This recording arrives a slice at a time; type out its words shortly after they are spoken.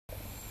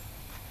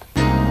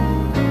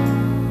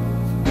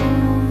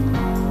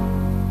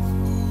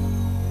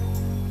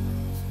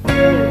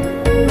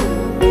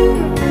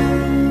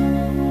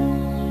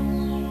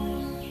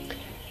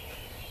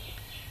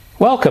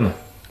Welcome.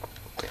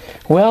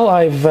 Well,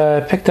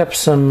 I've picked up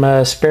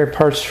some spare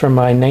parts from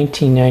my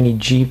 1990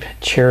 Jeep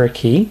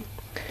Cherokee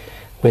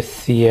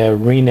with the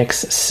Renix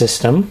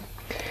system,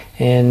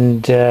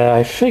 and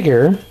I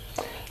figure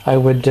I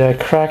would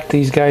crack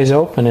these guys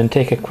open and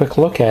take a quick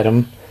look at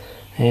them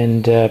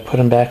and put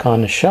them back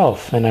on the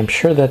shelf. And I'm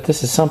sure that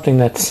this is something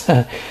that's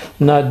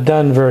not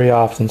done very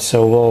often,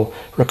 so we'll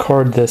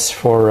record this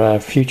for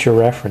future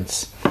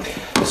reference.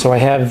 So I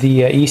have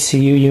the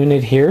ECU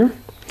unit here,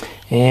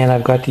 and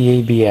I've got the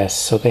ABS.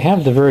 So they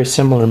have the very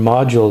similar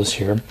modules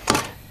here,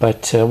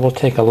 but we'll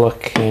take a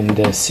look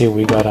and see what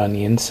we got on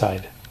the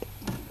inside.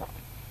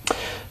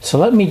 So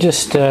let me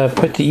just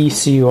put the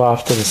ECU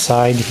off to the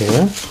side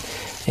here,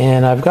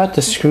 and I've got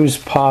the screws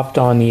popped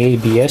on the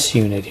ABS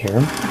unit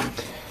here.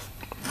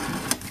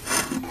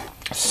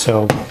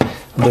 So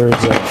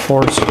there's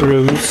 4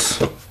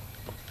 screws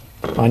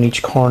on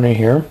each corner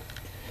here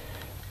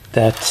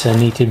that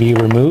need to be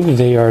removed.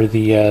 They are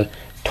the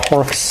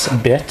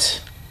Torx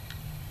bit.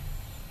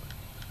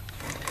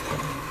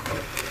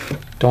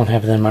 Don't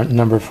have the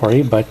number for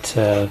you, but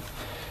that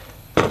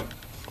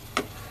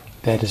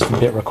is the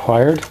bit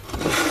required.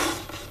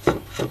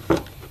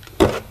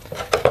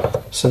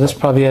 So this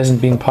probably hasn't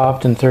been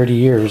popped in 30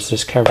 years,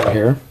 this cover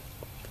here.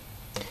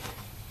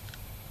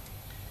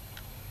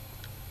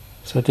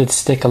 So it did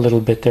stick a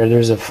little bit there.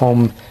 There's a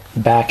foam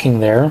backing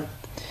there.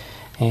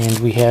 And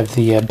we have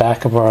the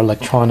back of our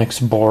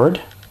electronics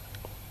board.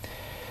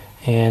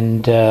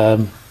 And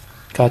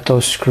got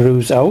those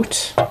screws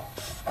out.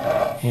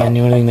 And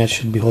the only thing that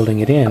should be holding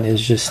it in is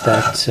just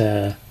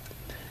that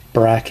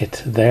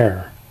bracket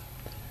there.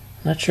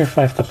 Not sure if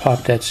I have to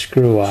pop that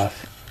screw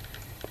off.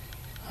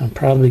 I'm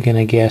probably going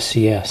to guess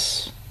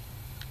yes.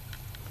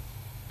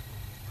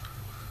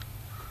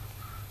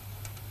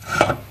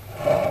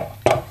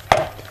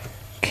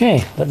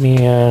 Okay, let me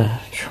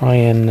try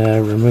and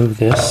remove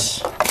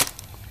this.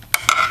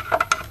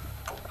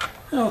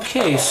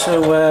 Okay,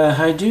 so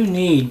I do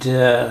need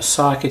a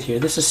socket here.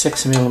 This is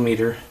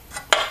 6mm.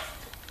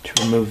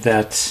 To remove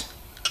that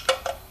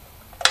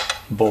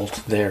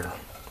bolt there.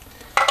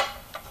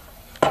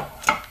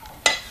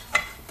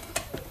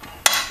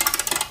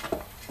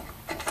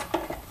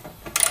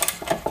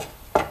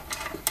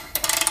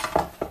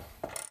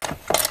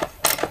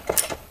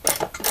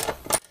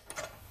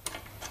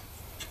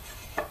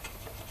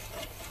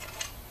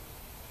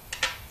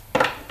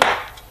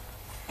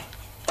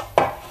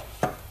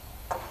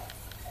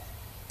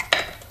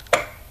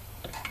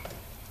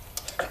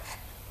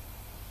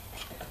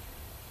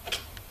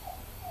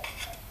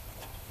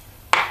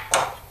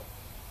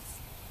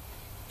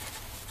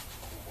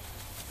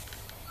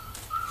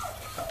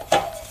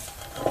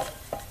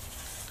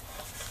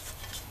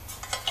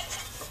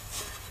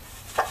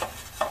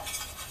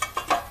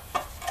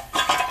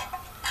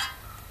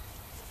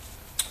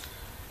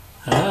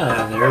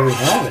 Ah, there we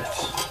have it.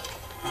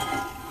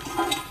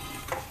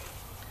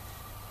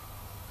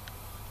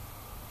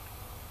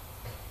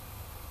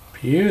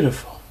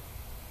 Beautiful.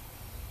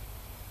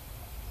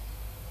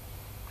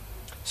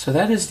 So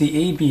that is the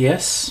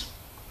ABS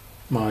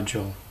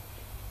module.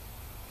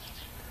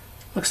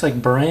 Looks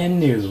like brand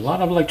new. A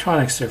lot of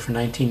electronics there for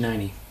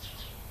 1990.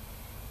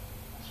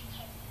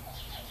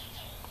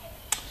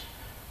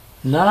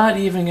 Not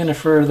even going to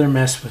further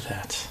mess with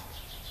that.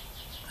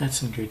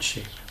 That's in good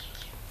shape.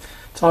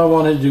 So all I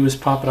wanted to do was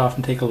pop it off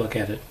and take a look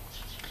at it.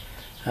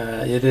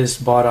 It is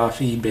bought off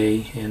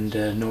eBay and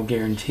no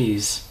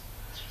guarantees.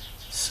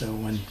 So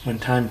when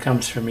time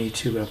comes for me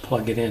to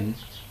plug it in,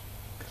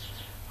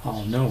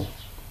 I'll know.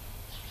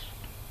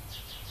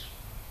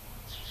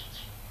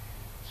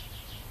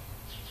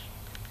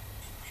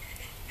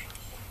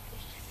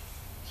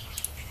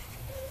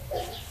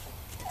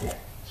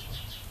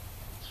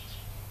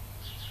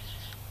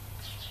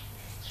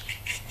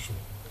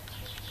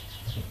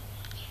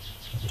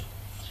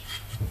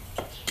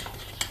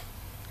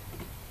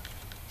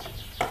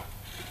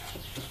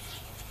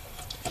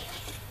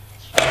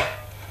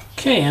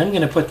 Okay, I'm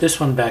going to put this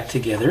one back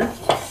together,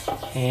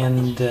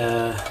 and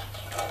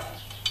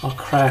I'll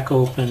crack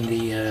open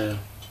the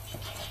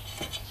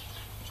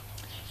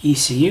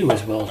ECU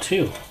as well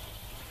too.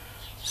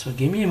 So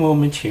give me a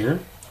moment here.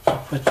 I'll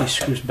put these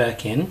screws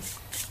back in,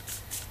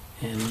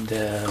 and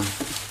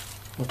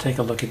we'll take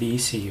a look at the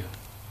ECU.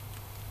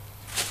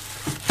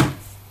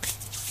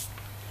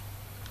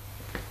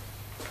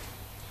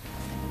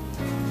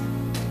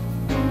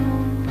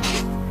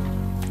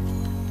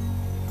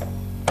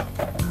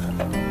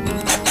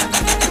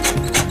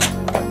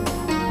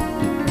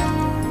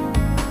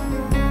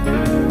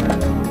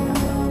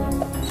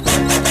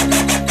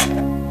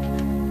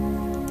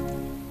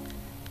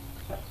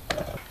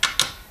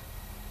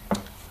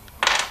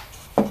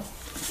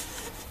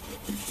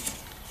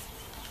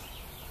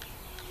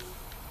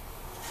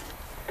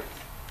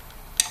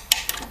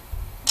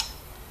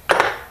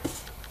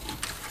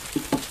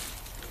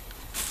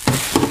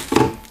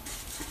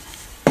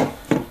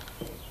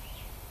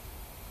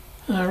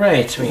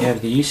 Alright, we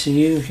have the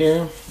ECU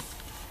here.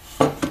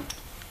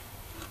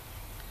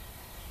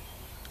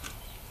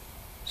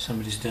 So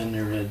Somebody's done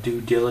their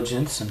due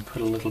diligence and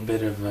put a little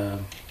bit of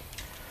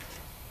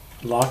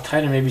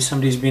Loctite, or maybe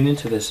somebody's been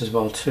into this as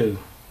well too.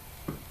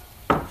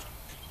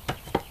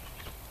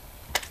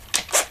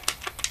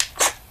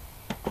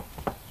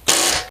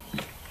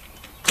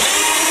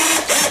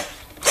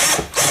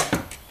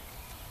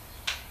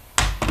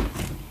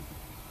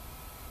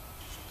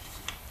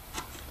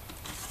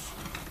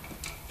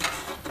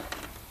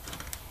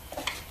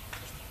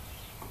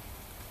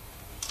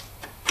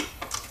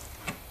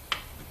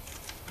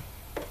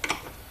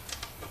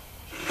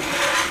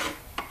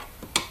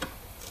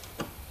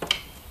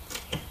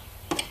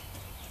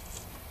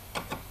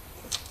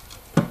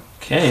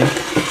 Okay,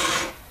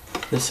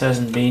 this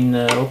hasn't been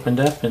opened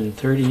up in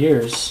 30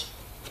 years.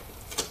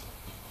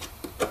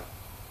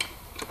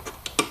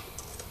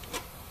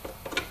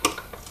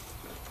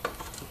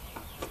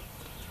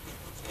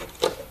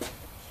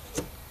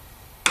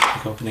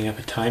 Like opening up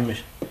a time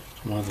machine,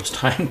 one of those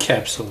time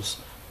capsules.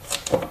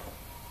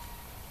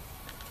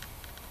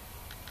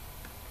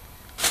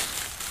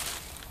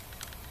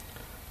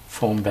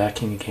 Foam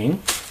backing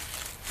again.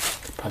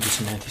 Probably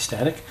some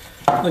anti-static.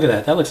 Look at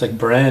that, that looks like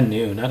brand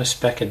new, not a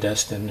speck of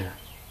dust in there.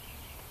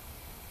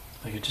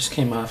 Like it just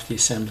came off the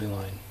assembly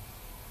line.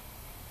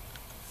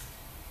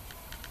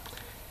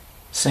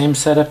 Same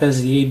setup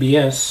as the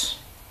ABS.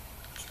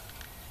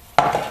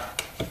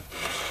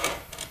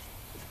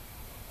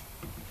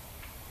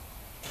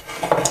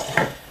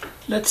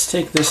 Let's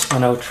take this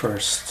one out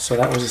first. So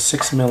that was a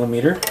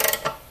 6mm.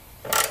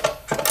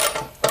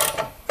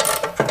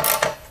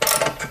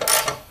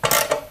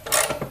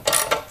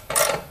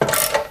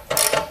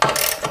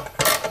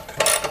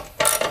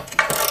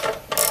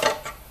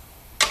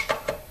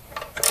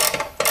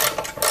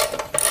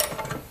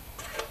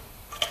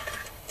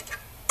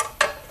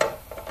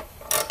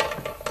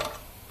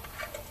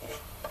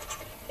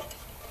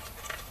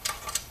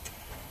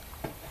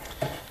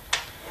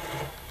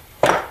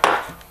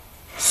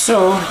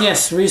 So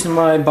yes, the reason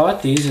why I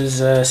bought these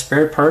is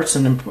spare parts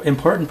and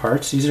important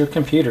parts. These are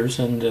computers,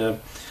 and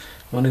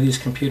one of these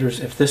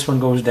computers, if this one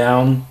goes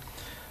down,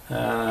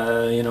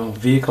 you know,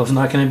 vehicle's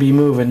not going to be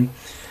moving.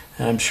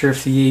 I'm sure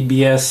if the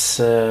ABS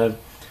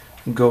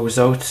goes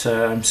out,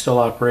 I'm still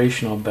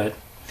operational, but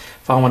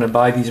if I want to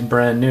buy these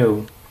brand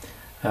new,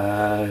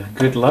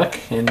 good luck,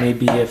 and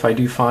maybe if I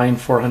do find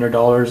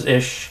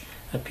 $400-ish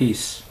a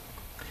piece.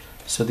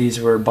 So these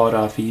were bought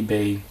off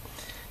eBay,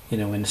 you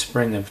know, in the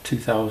spring of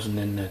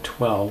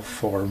 2012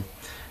 for, you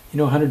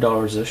know,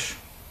 $100-ish.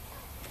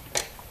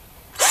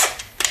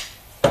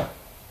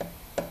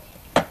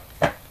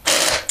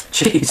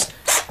 Jeez,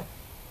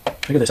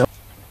 look at this.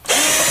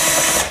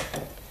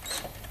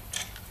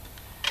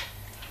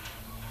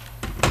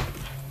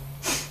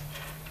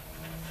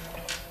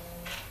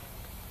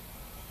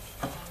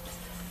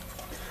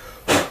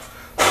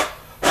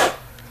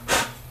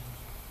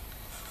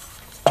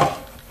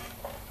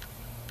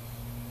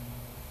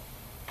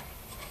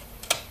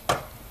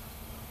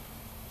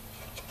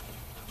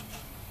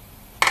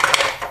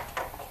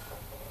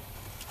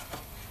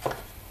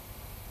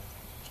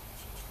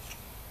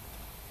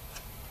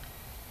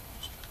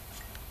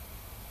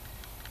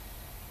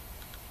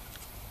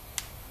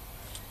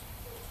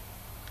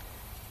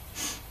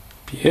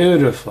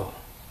 Beautiful.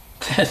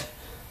 That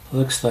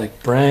looks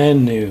like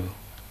brand new.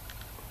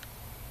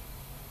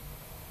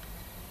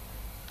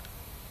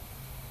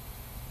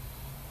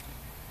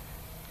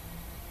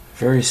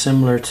 Very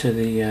similar to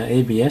the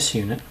ABS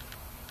unit.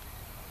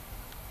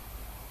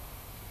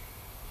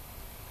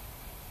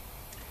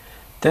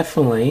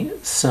 Definitely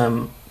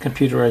some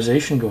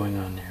computerization going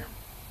on there.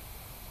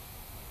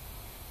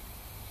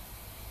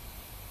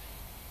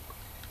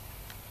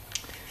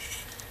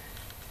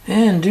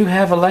 And do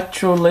have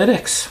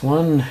electrolytics.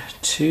 1,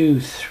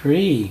 2,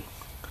 3,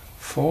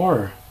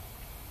 4.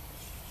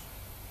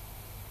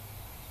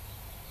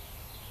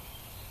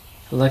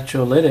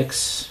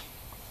 Electrolytics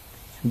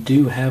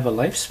do have a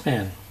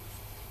lifespan.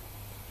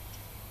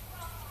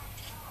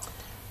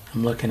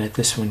 I'm looking at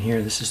this one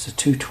here. This is the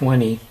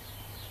 220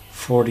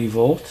 40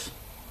 volt.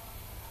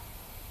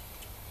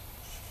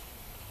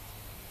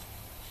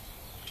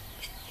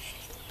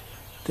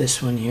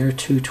 This one here,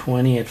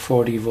 220 at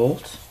 40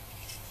 volt.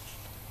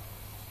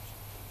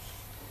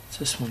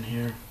 This one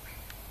here.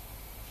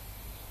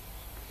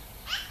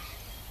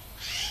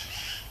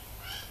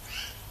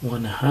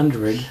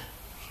 $100.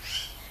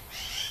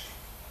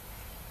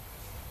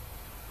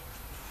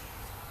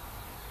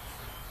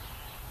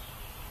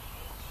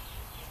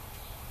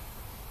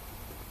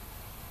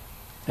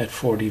 At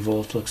 40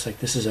 volt, looks like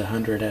this is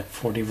 100 at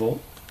 40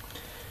 volt.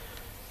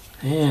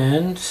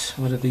 And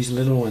what are these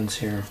little ones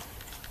here?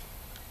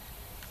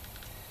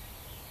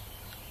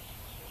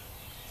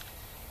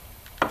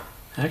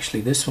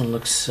 Actually, this one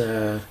looks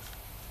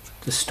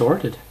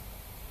distorted.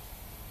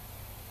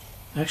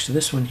 Actually,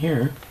 this one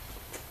here,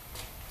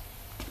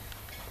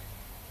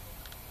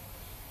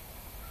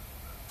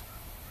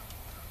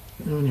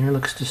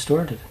 looks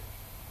distorted.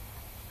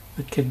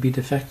 It could be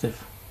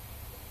defective.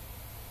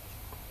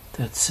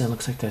 That's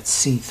looks like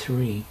that's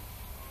C3.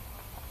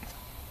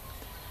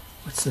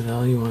 What's the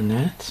value on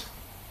that?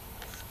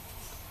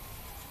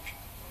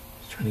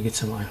 Trying to get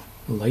some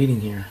lighting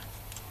here.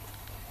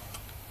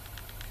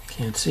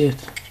 Can't see it.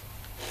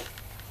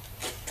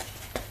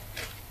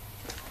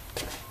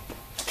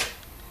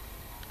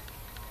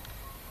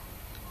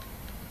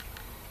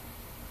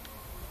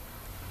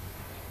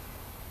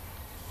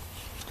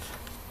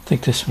 I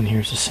think this one here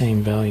is the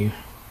same value.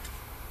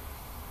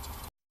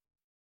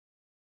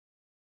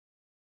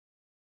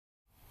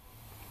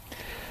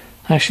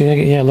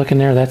 Actually, yeah, look in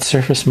there, that's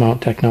surface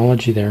mount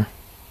technology there.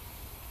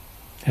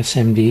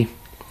 SMD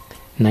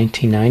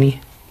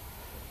 1990.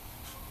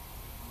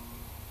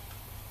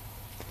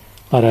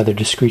 A lot of other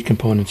discrete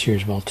components here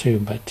as well too,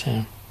 but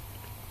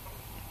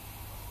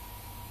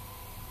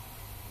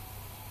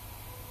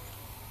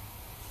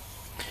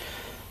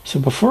so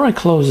before I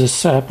close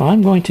this up,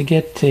 I'm going to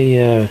get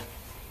a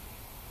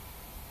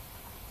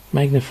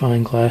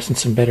magnifying glass and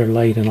some better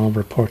light, and I'll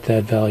report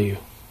that value.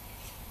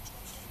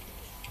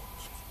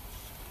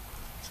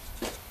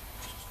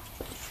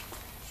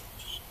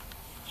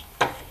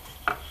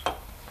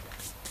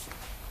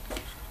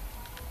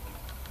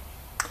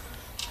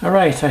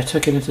 Alright, I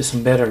took it into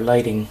some better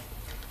lighting,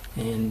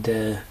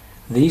 and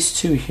these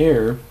two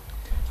here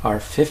are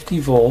 50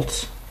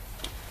 volts,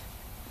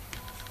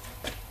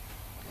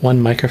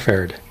 1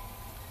 microfarad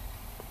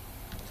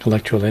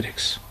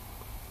electrolytics.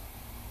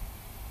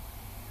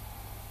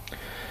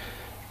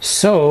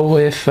 So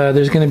if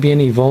there's going to be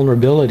any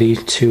vulnerability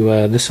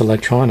to this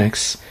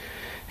electronics,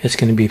 it's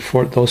going to be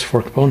for those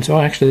 4 components. Oh,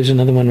 actually there's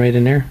another one right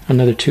in there,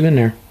 another 2 in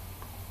there,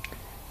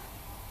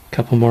 a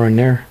couple more in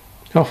there.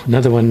 Oh,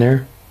 another one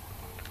there.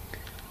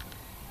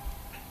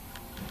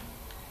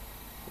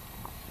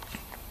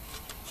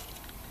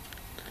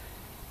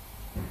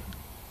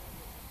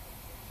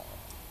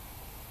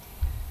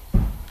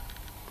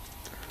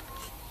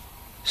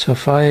 So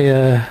if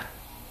I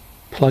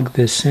plug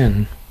this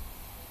in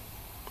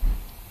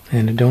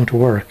and it don't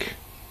work,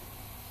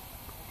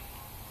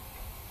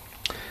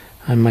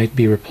 I might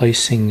be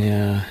replacing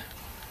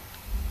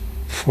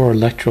 4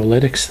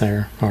 electrolytics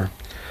there, or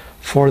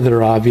 4 that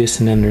are obvious,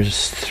 and then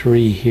there's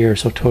 3 here,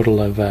 so a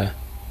total of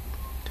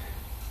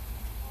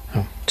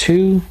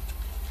 2,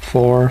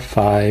 4,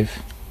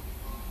 5,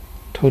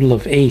 total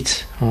of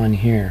 8 on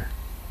here.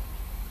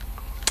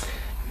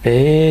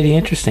 Very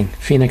interesting.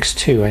 Phoenix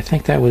 2. I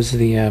think that was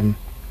the, I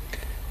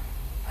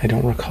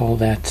don't recall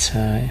that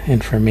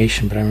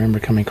information, but I remember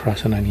coming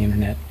across it on the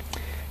internet.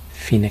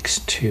 Phoenix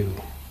 2.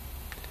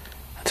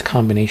 That's a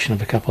combination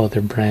of a couple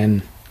other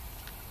brand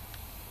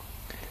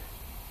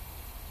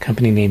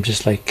company names,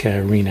 just like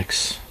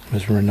Renix. It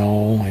was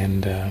Renault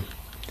and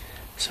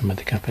some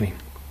other company.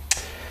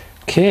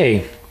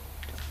 Okay.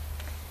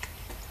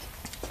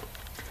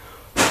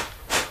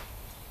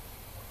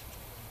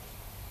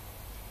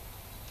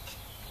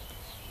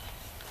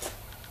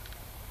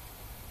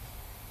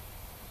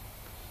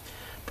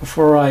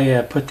 Before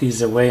I put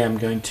these away, I'm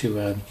going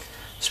to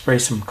spray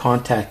some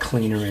contact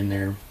cleaner in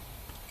there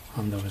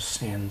on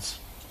those ends.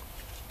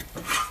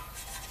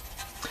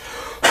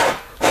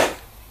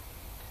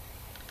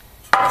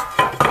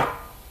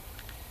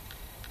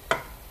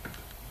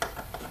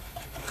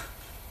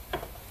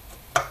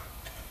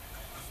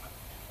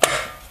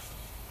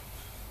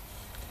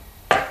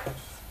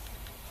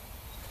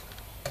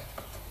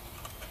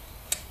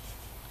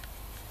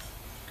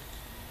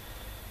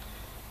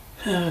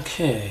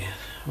 Okay.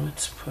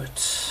 Let's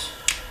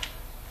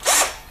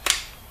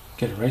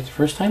get it right the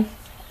first time.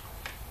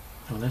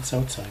 Oh, that's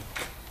outside.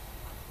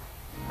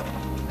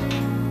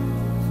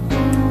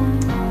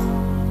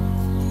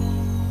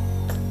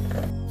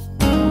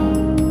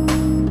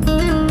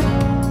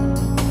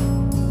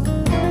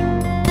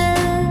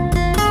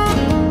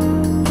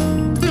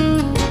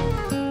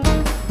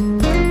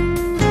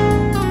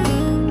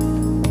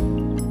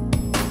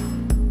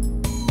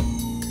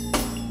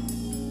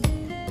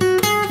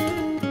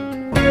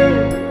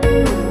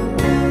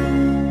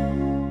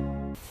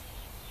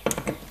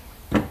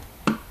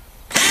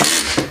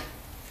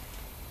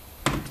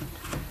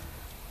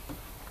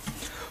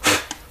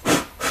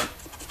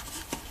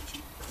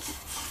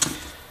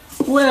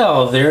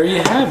 Well, there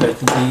you have it,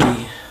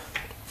 the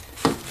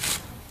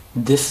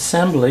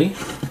disassembly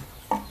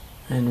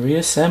and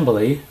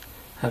reassembly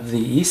of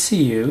the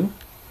ECU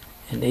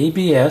and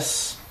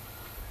ABS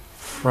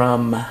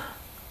from,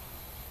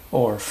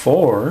 or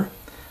for,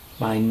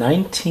 my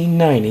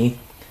 1990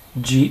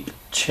 Jeep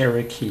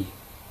Cherokee.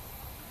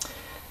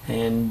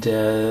 And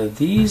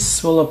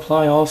these will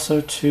apply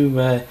also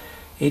to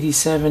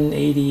 87,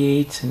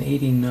 88, and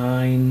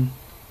 89,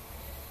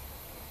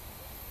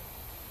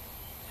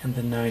 and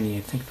the 90.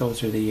 I think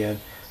those are the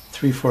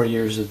 3-4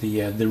 years of the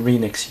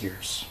Renix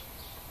years.